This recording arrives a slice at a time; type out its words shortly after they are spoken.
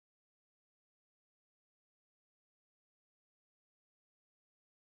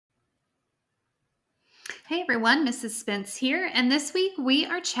Hey everyone, Mrs. Spence here, and this week we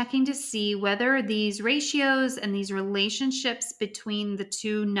are checking to see whether these ratios and these relationships between the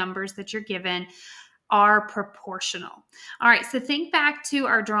two numbers that you're given are proportional. All right, so think back to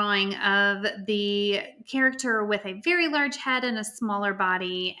our drawing of the character with a very large head and a smaller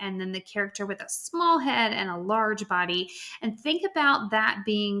body, and then the character with a small head and a large body, and think about that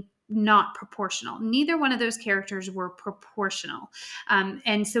being not proportional. Neither one of those characters were proportional.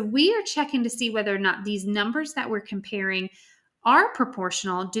 And so we are checking to see whether or not these numbers that we're comparing are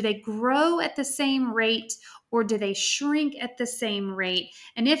proportional. Do they grow at the same rate or do they shrink at the same rate?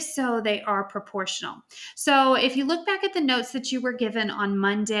 And if so, they are proportional. So if you look back at the notes that you were given on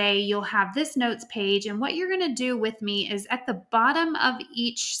Monday, you'll have this notes page. And what you're going to do with me is at the bottom of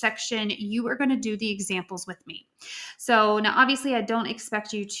each section, you are going to do the examples with me. So now, obviously, I don't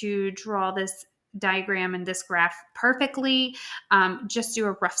expect you to draw this diagram and this graph perfectly. Just do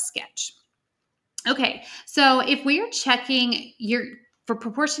a rough sketch. Okay, so if we are checking for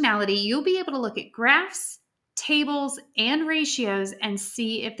proportionality, you'll be able to look at graphs, tables, and ratios and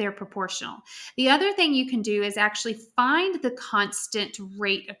see if they're proportional. The other thing you can do is actually find the constant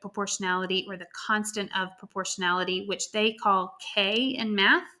rate of proportionality or the constant of proportionality, which they call K in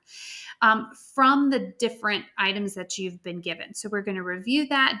math, from the different items that you've been given. So we're going to review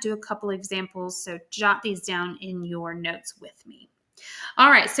that, do a couple examples, so jot these down in your notes with me. All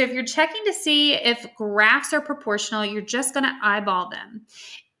right, so if you're checking to see if graphs are proportional, you're just going to eyeball them.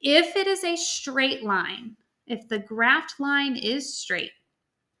 If it is a straight line, if the graphed line is straight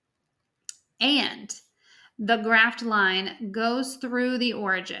and the graphed line goes through the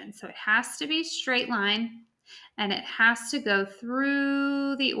origin, so it has to be straight line and it has to go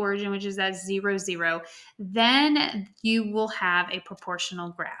through the origin, which is at 0, 0, then you will have a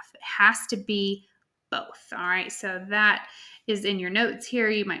proportional graph. It has to be both. All right, so that is in your notes here.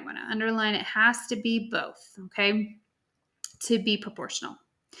 You might want to underline it. Has to be both, okay, to be proportional.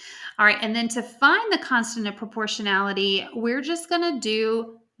 All right, and then to find the constant of proportionality, we're just going to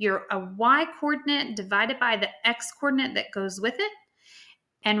do a y coordinate divided by the x coordinate that goes with it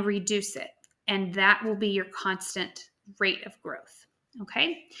and reduce it. And that will be your constant rate of growth,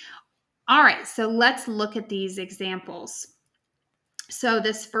 okay? All right, so let's look at these examples. So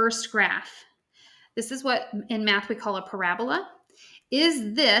this first graph, this is what in math we call a parabola.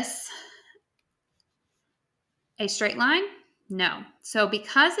 Is this a straight line? No. So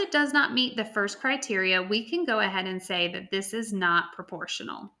because it does not meet the first criteria, we can go ahead and say that this is not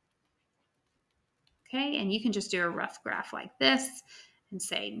proportional. Okay, and you can just do a rough graph like this and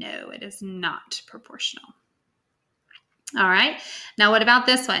say, no, it is not proportional. All right, now what about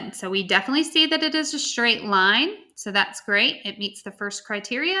this one? So we definitely see that it is a straight line. So that's great. It meets the first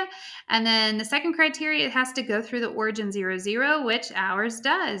criteria. And then the second criteria, it has to go through the origin 0, 0, which ours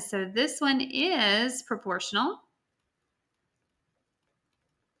does. So this one is proportional.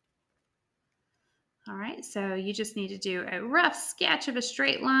 All right, so you just need to do a rough sketch of a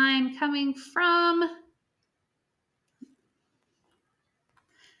straight line coming from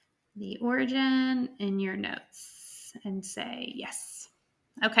the origin in your notes and say yes.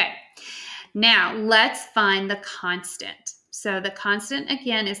 Okay, now let's find the constant. So the constant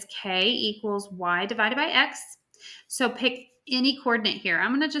again is K equals y divided by x. So pick any coordinate here.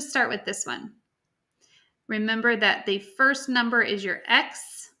 I'm going to just start with this one. Remember that the first number is your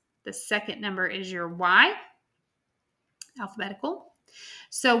x, the second number is your y, alphabetical.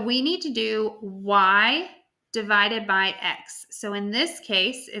 So we need to do y divided by x. So in this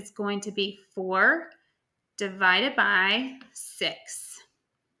case, it's going to be 4 divided by 6.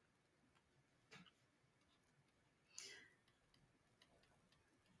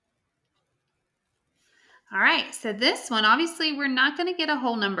 All right, so this one, obviously, we're not going to get a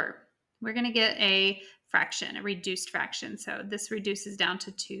whole number. We're going to get a fraction, a reduced fraction. So this reduces down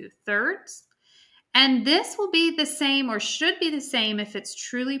to 2/3. And this will be the same or should be the same if it's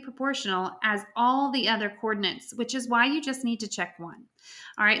truly proportional as all the other coordinates, which is why you just need to check one.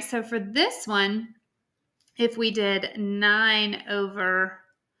 All right, so for this one, if we did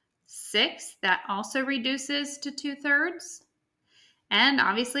 9/6, that also reduces to 2/3. And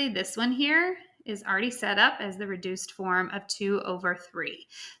obviously this one here is already set up as the reduced form of 2/3.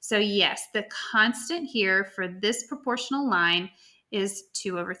 So yes, the constant here for this proportional line is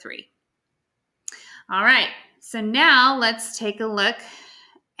 2/3. All right, so now let's take a look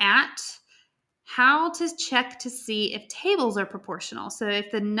at how to check to see if tables are proportional. So if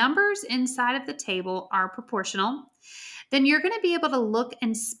the numbers inside of the table are proportional, then you're going to be able to look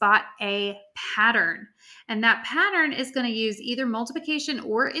and spot a pattern. And that pattern is going to use either multiplication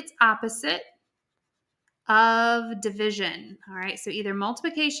or its opposite of division. All right, so either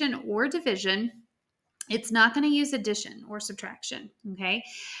multiplication or division. It's not going to use addition or subtraction, okay?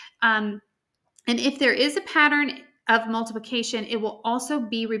 And if there is a pattern of multiplication, it will also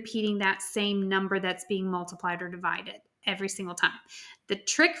be repeating that same number that's being multiplied or divided every single time. The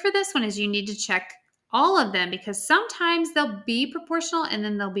trick for this one is you need to check all of them, because sometimes they'll be proportional and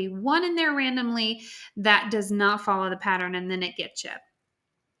then there'll be one in there randomly that does not follow the pattern, and then it gets you.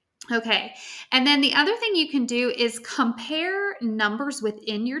 Okay, and then the other thing you can do is compare numbers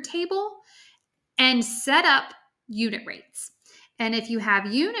within your table and set up unit rates. And if you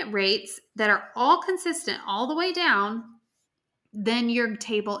have unit rates that are all consistent all the way down, then your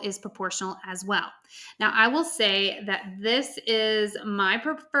table is proportional as well. Now, I will say that this is my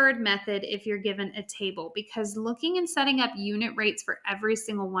preferred method if you're given a table, because looking and setting up unit rates for every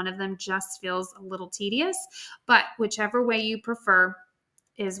single one of them just feels a little tedious, but whichever way you prefer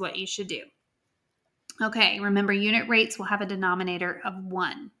is what you should do. Okay, remember, unit rates will have a denominator of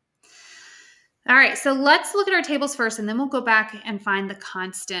 1. All right, so let's look at our tables first, and then we'll go back and find the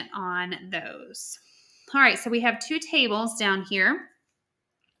constant on those. All right, so we have 2 tables down here.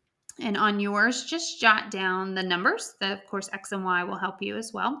 And on yours, just jot down the numbers. Of course, X and Y will help you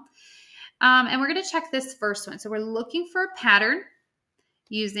as well. And we're going to check this first one. So we're looking for a pattern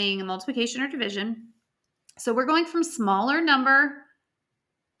using multiplication or division. So we're going from smaller number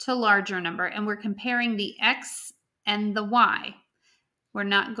to larger number, and we're comparing the X and the Y. We're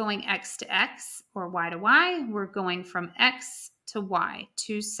not going X to X or Y to Y. We're going from X to Y,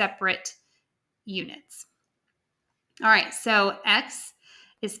 2 separate units. All right, so X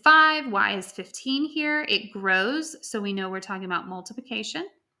is 5, Y is 15 here. It grows, so we know we're talking about multiplication.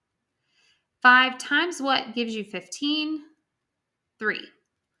 5 times what gives you 15? 3.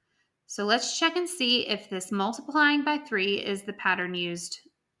 So let's check and see if this multiplying by 3 is the pattern used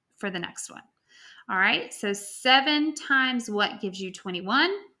for the next one. All right, so 7 times what gives you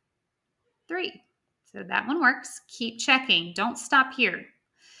 21? 3. So that one works. Keep checking. Don't stop here.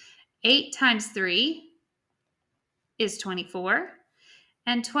 8 times 3 is 24.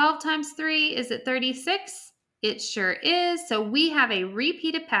 And 12 times 3, is it 36? It sure is. So we have a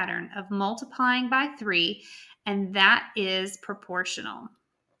repeated pattern of multiplying by 3, and that is proportional.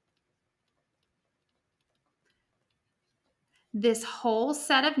 This whole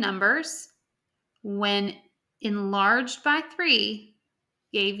set of numbers, when enlarged by 3,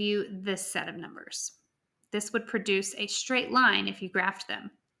 gave you this set of numbers. This would produce a straight line if you graphed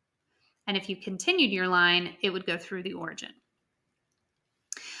them. And if you continued your line, it would go through the origin.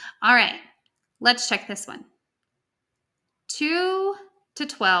 All right, let's check this one. 2 to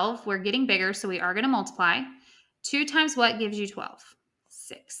 12, we're getting bigger, so we are going to multiply. 2 times what gives you 12?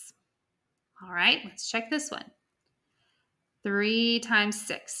 6. All right, let's check this one. 3 times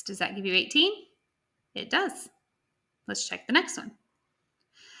 6, does that give you 18? It does. Let's check the next one.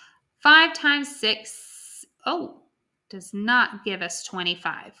 5 times 6, does not give us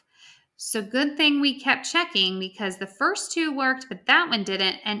 25. So good thing we kept checking, because the first 2 worked, but that one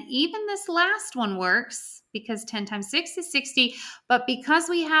didn't. And even this last one works, because 10 times 6 is 60. But because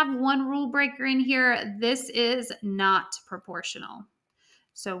we have one rule breaker in here, this is not proportional.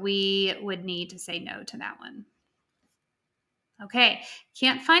 So we would need to say no to that one. Okay,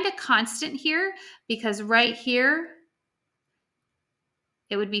 can't find a constant here, because right here,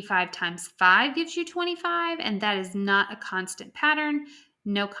 it would be 5 times 5 gives you 25, and that is not a constant pattern.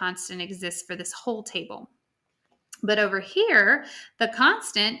 No constant exists for this whole table. But over here, the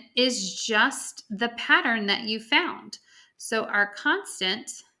constant is just the pattern that you found. So our constant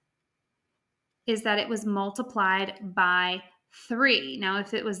is that it was multiplied by 3. Now,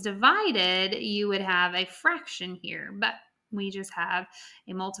 if it was divided, you would have a fraction here, but we just have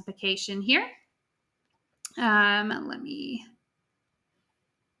a multiplication here.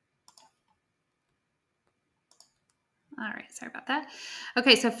 All right, sorry about that.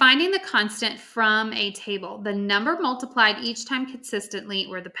 Okay, so finding the constant from a table. The number multiplied each time consistently,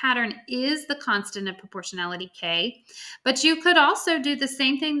 or the pattern, is the constant of proportionality K. But you could also do the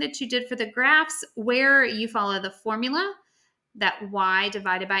same thing that you did for the graphs, where you follow the formula that Y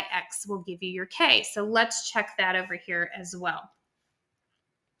divided by X will give you your K. So let's check that over here as well.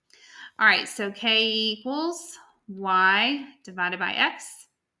 All right, so K equals Y divided by X.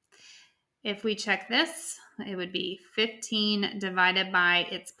 If we check this, it would be 15 divided by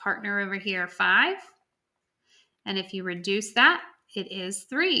its partner over here, 5. And if you reduce that, it is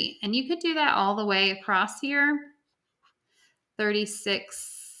 3. And you could do that all the way across here.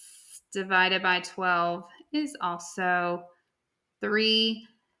 36 divided by 12 is also 3.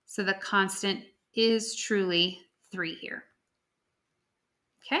 So the constant is truly 3 here.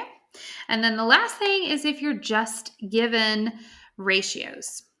 Okay. And then the last thing is if you're just given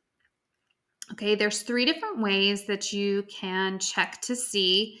ratios. Okay, there's 3 different ways that you can check to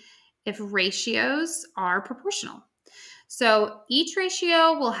see if ratios are proportional. So each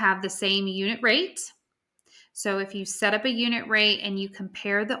ratio will have the same unit rate. So if you set up a unit rate and you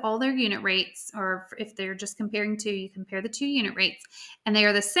compare all their unit rates, or if they're just comparing two, you compare the 2 unit rates and they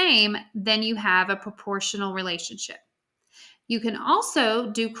are the same, then you have a proportional relationship. You can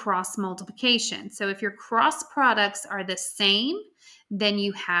also do cross multiplication. So if your cross products are the same, then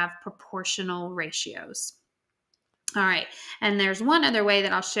you have proportional ratios. All right, and there's one other way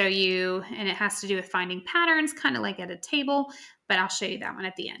that I'll show you, and it has to do with finding patterns, kind of like at a table, but I'll show you that one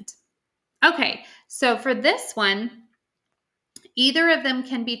at the end. Okay, so for this one, either of them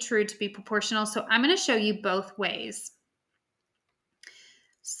can be true to be proportional, so I'm going to show you both ways.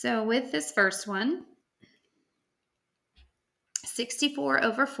 So with this first one, 64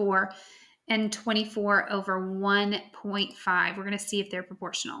 over 4 and 24 over 1.5, we're going to see if they're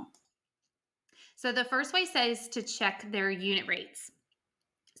proportional. So the first way says to check their unit rates.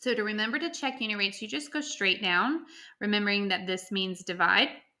 So to remember to check unit rates, you just go straight down, remembering that this means divide.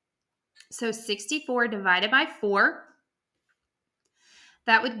 So 64 divided by 4,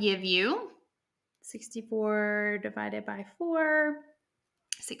 that would give you 64 divided by 4,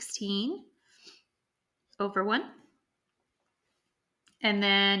 16 over 1. And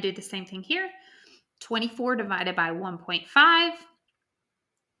then do the same thing here. 24 divided by 1.5.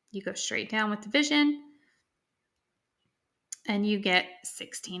 You go straight down with division. And you get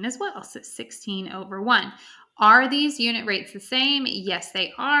 16 as well. So 16 over 1. Are these unit rates the same? Yes,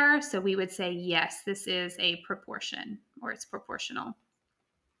 they are. So we would say, yes, this is a proportion, or it's proportional.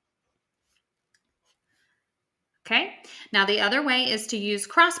 Okay, now the other way is to use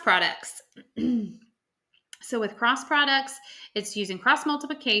cross products. So with cross products, it's using cross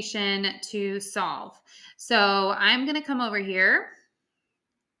multiplication to solve. So I'm going to come over here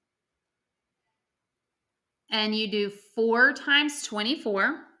and you do 4 times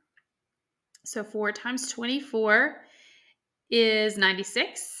 24. So 4 times 24 is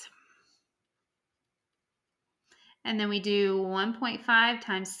 96. And then we do 1.5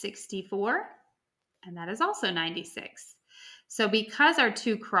 times 64, and that is also 96. So because our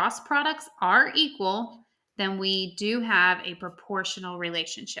 2 cross products are equal, then we do have a proportional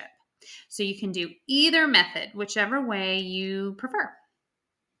relationship. So you can do either method, whichever way you prefer.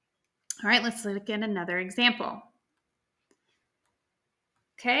 All right, let's look at another example.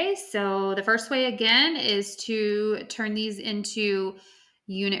 Okay, so the first way again is to turn these into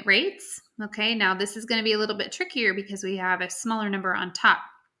unit rates. Okay, now this is going to be a little bit trickier because we have a smaller number on top,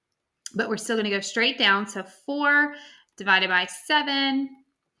 but we're still going to go straight down. So 4 divided by 7,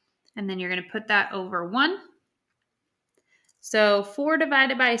 and then you're going to put that over 1. So 4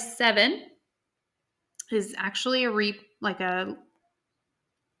 divided by 7 is actually a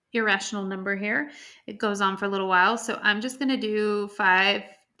irrational number here. It goes on for a little while. So I'm just going to do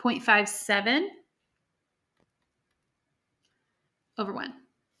 5.57 over 1.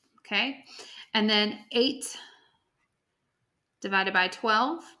 Okay. And then 8 divided by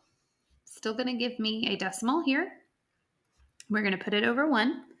 12, still going to give me a decimal here. We're going to put it over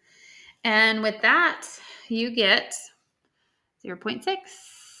 1. And with that, you get 0.6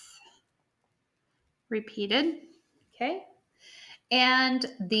 repeated. Okay. And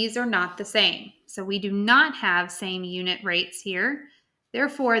these are not the same. So we do not have same unit rates here.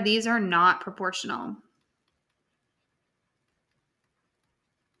 Therefore, these are not proportional.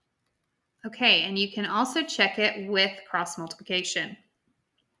 Okay, and you can also check it with cross multiplication,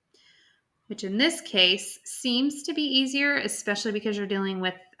 which in this case seems to be easier, especially because you're dealing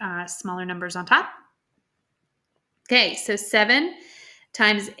with smaller numbers on top. Okay, so 7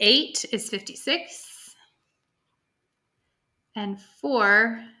 times 8 is 56. And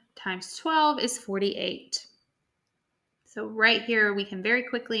 4 times 12 is 48. So right here, we can very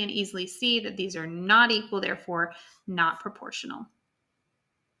quickly and easily see that these are not equal, therefore not proportional.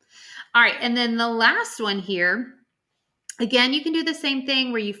 All right, and then the last one here, again, you can do the same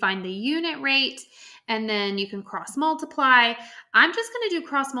thing where you find the unit rate and then you can cross multiply. I'm just going to do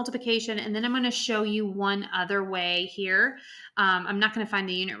cross multiplication and then I'm going to show you one other way here. I'm not going to find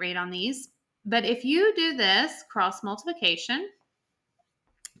the unit rate on these, but if you do this cross multiplication,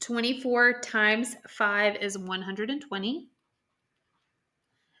 24 times 5 is 120.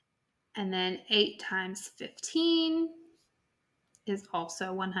 And then 8 times 15 is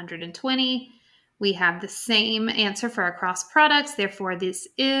also 120. We have the same answer for our cross products. Therefore, this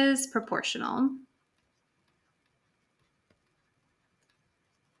is proportional.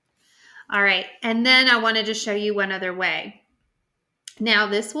 All right. And then I wanted to show you one other way. Now,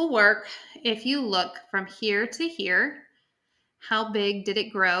 this will work if you look from here to here. How big did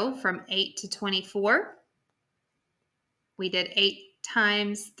it grow from 8 to 24? We did 8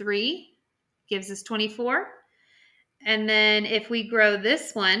 times 3 gives us 24. And then if we grow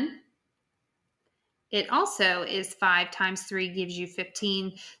this one, it also is 5 times 3 gives you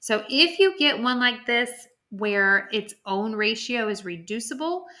 15. So if you get one like this where its own ratio is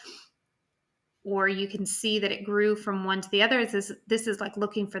reducible, or you can see that it grew from one to the other, this is like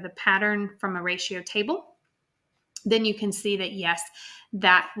looking for the pattern from a ratio table, then you can see that yes,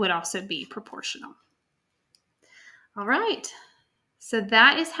 that would also be proportional. All right, so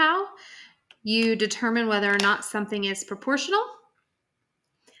that is how you determine whether or not something is proportional,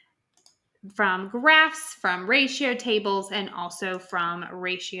 from graphs, from ratio tables, and also from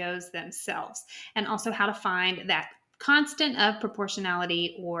ratios themselves, and also how to find that constant of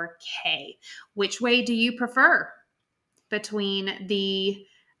proportionality, or K. Which way do you prefer between the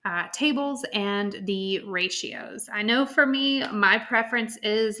tables and the ratios? I know for me, my preference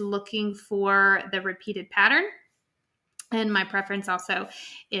is looking for the repeated pattern. And my preference also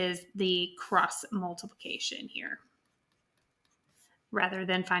is the cross multiplication here, rather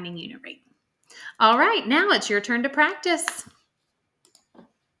than finding unit rate. All right, now it's your turn to practice.